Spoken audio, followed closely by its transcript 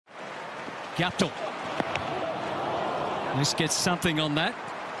Guptill. At least gets something on that.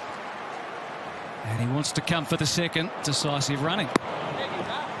 And he wants to come for the second. Decisive running.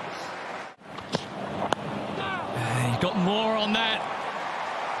 And he got more on that.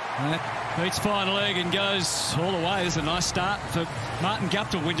 And that beats fine leg and goes all the way. There's a nice start for Martin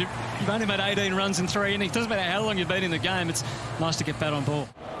Guptill. When you've only made 18 runs in 3 innings, doesn't matter how long you've been in the game, it's nice to get bat on ball.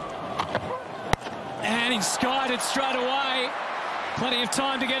 And he skied it straight away. Plenty of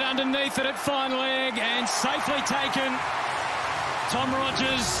time to get underneath it at fine leg, and safely taken. Tom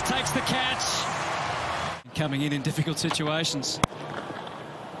Rogers takes the catch. Coming in difficult situations.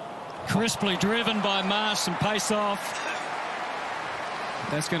 Crisply driven by Marsh, some pace off.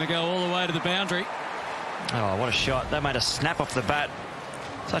 That's going to go all the way to the boundary. Oh, what a shot. That made a snap off the bat.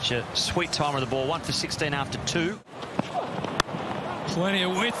 Such a sweet time of the ball. 1 for 16 after 2. Plenty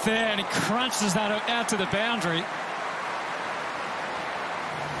of width there, and he crunches that out to the boundary.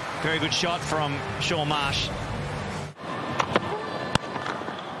 Very good shot from Shaun Marsh.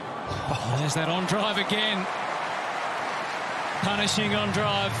 Oh, there's that on drive again. Punishing on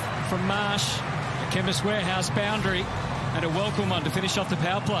drive from Marsh. The Chemist Warehouse boundary, and a welcome one to finish off the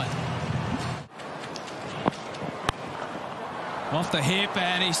power play. Off the hip,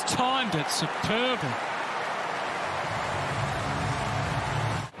 and he's timed it superbly.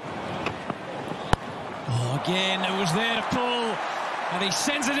 Oh, again, it was there to pull, and he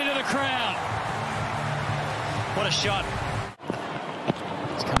sends it into the crowd. What a shot.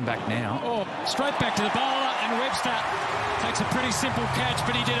 It's come back now. Oh, straight back to the bowler, and Webster takes a pretty simple catch,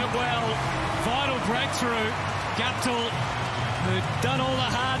 but he did it well. Vital breakthrough. Guptill, who'd done all the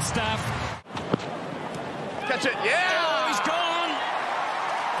hard stuff. Catch it, yeah! Oh, he's gone!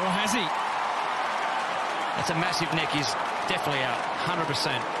 Or has he? That's a massive neck. He's definitely out,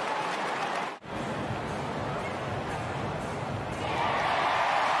 100%.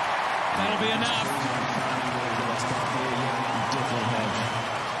 That'll be enough.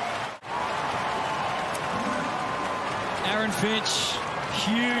 Aaron Finch,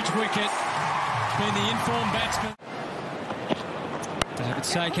 huge wicket. Been the informed batsman. David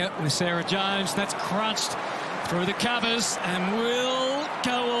Saker with Sarah Jones. That's crunched through the covers and will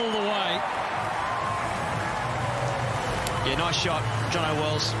go all the way. Yeah, nice shot, John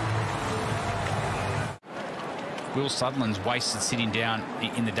O'Wells. Will Sutherland's wasted sitting down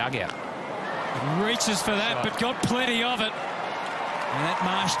in the dugout. Reaches for that, but got plenty of it. And that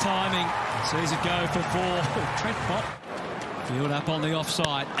Marsh timing sees it go for 4. Trent Bott. Field up on the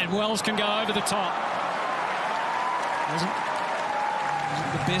offside, and Wells can go over the top. Wasn't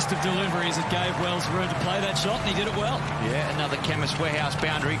the best of deliveries. It gave Wells room to play that shot, and he did it well. Yeah, another Chemist Warehouse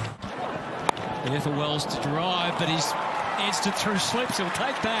boundary. There for Wells to drive, but he's edged it through slips. He'll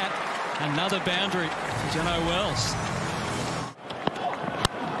take that. Another boundary for Jono Wells.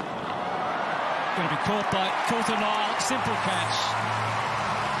 Going to be caught by Coulter-Nile. Simple catch.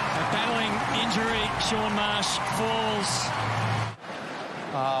 A battling injury. Shaun Marsh falls.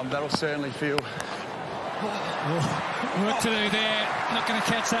 That'll certainly feel. Work to do there. Not going to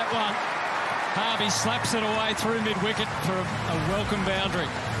catch that one. Harvey slaps it away through mid-wicket for a welcome boundary.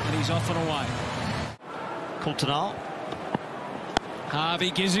 And he's off and away. Coulter-Nile.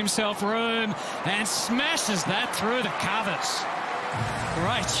 Harvey gives himself room and smashes that through the covers.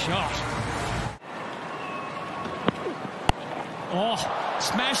 Great shot. Oh,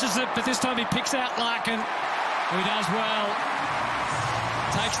 smashes it, but this time he picks out Larkin, who does well.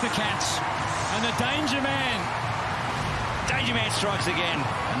 Takes the catch. And the danger man. Danger man strikes again.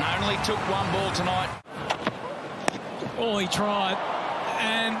 And they only took 1 ball tonight. Oh, he tried.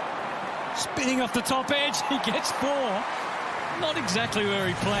 And spinning off the top edge, he gets 4. Not exactly where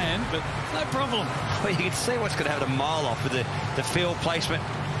he planned, but no problem. Well, you can see what's going to have a mile off with the field placement.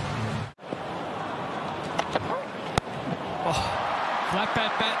 Oh, flat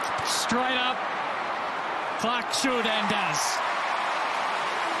bat, straight up. Clark should and does.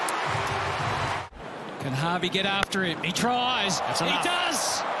 Can Harvey get after him? He tries. That's he enough.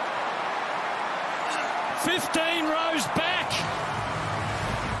 does. 15 rows back.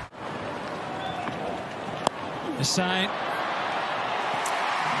 The Saint.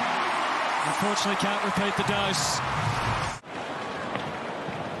 Unfortunately, can't repeat the dose.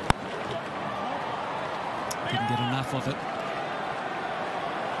 Didn't get enough of it.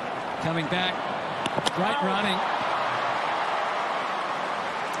 Coming back. Great running.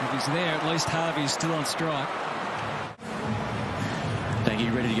 If he's there, at least Harvey's still on strike. Thank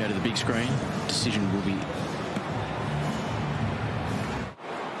you. Ready to go to the big screen. Decision will be...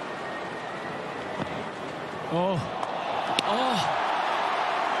 Oh. Oh.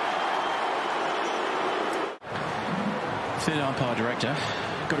 Third umpire director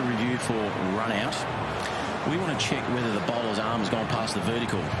got a review for run out. We want to check whether the bowler's arm has gone past the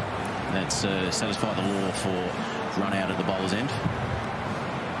vertical. That's satisfied the law for run out at the bowler's end.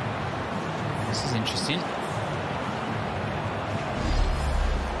 This is interesting.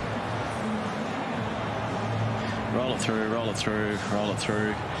 Roll it through, roll it through, roll it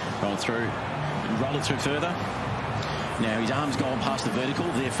through, roll it through, roll it through further. Now his arm's gone past the vertical,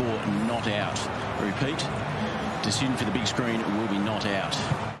 therefore not out. Repeat, decision for the big screen will be not out.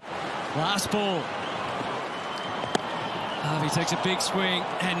 Last ball. Harvey takes a big swing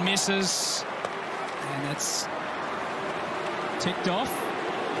and misses. And that's ticked off.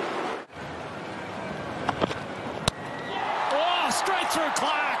 Oh, straight through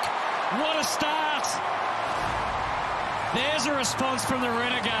Clark. What a start. There's a response from the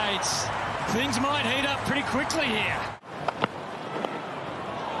Renegades. Things might heat up pretty quickly here.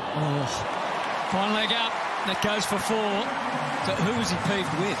 Oh, fine leg up. That goes for 4. So who was he peeved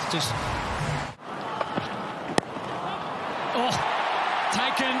with? Just... Oh,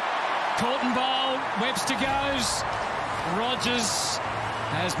 taken. Caught and bowled. Webster goes. Rogers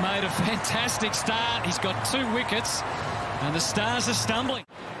has made a fantastic start. He's got 2 wickets. And the Stars are stumbling.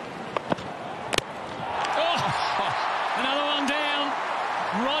 Another one down.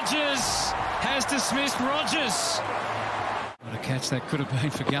 Rogers has dismissed Rogers. What a catch that could have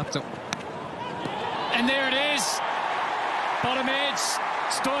been for Gupta. And there it is. Bottom edge.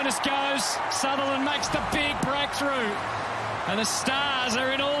 Stoinis goes. Sutherland makes the big breakthrough. And the Stars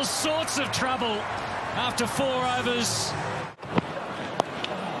are in all sorts of trouble after 4 overs.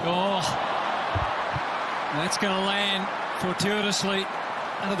 Oh. That's going to land fortuitously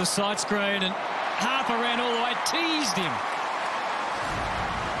under the side screen, and Harper ran all the way, teased him.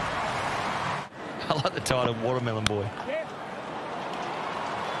 I like the title, Watermelon Boy.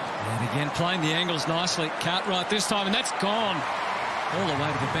 And again, playing the angles nicely. Cartwright this time, and that's gone all the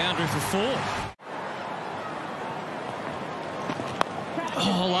way to the boundary for 4.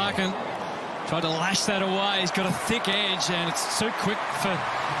 Oh, Larkin tried to lash that away. He's got a thick edge, and it's too quick for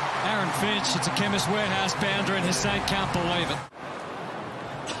Aaron Finch. It's a Chemist Warehouse boundary, and Hussain can't believe it.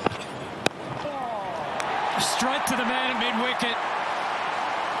 Straight to the man at mid-wicket.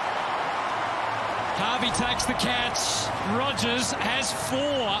 Harvey takes the catch. Rogers has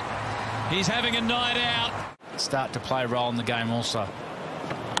 4. He's having a night out. Start to play a role in the game also.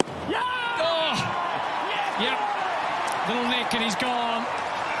 Oh! Yep. Little nick and he's gone.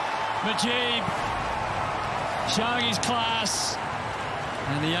 Majib showing his class.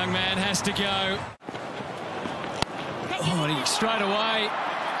 And the young man has to go. Oh, and he straight away.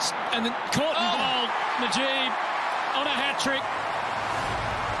 And then caught and bowled. Majib on a hat-trick.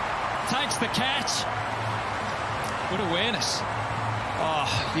 Takes the catch. Good awareness.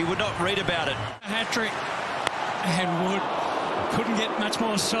 Oh, you would not read about it. A hat-trick. And Wood couldn't get much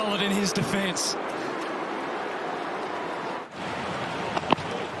more solid in his defence.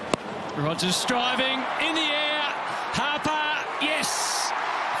 Rogers striving in the air. Harper, yes.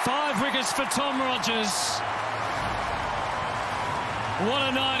 5 wickets for Tom Rogers. What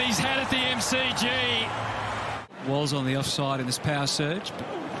a night he's had at the MCG. Was on the offside in this power surge, but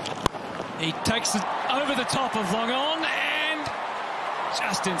he takes it over the top of long on and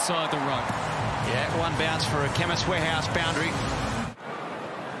just inside the rope. Yeah, 1 bounce for a Chemist Warehouse boundary.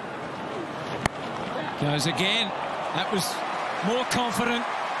 Goes again. That was more confident,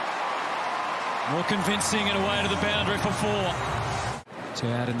 more convincing, and away to the boundary for 4. 2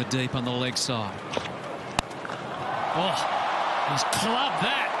 out in the deep on the leg side. Oh. He's clubbed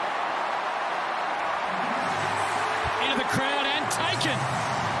that. Into the crowd and taken.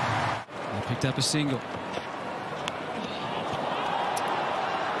 He picked up a single.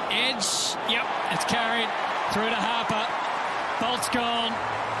 Edge. Yep, it's carried through to Harper. Bolt's gone.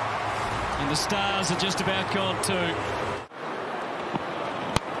 And the Stars are just about gone too.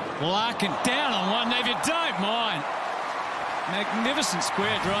 Larkin down on one if you don't mind. Magnificent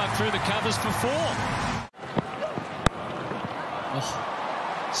square drive through the covers for 4.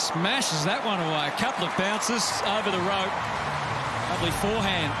 Oh, smashes that one away. A couple of bounces over the rope. Lovely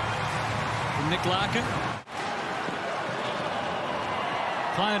forehand from Nick Larkin.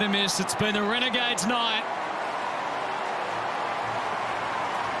 Player to miss. It's been the Renegades' night.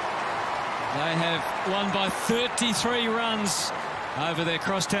 They have won by 33 runs over their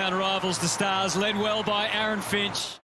crosstown rivals, the Stars, led well by Aaron Finch.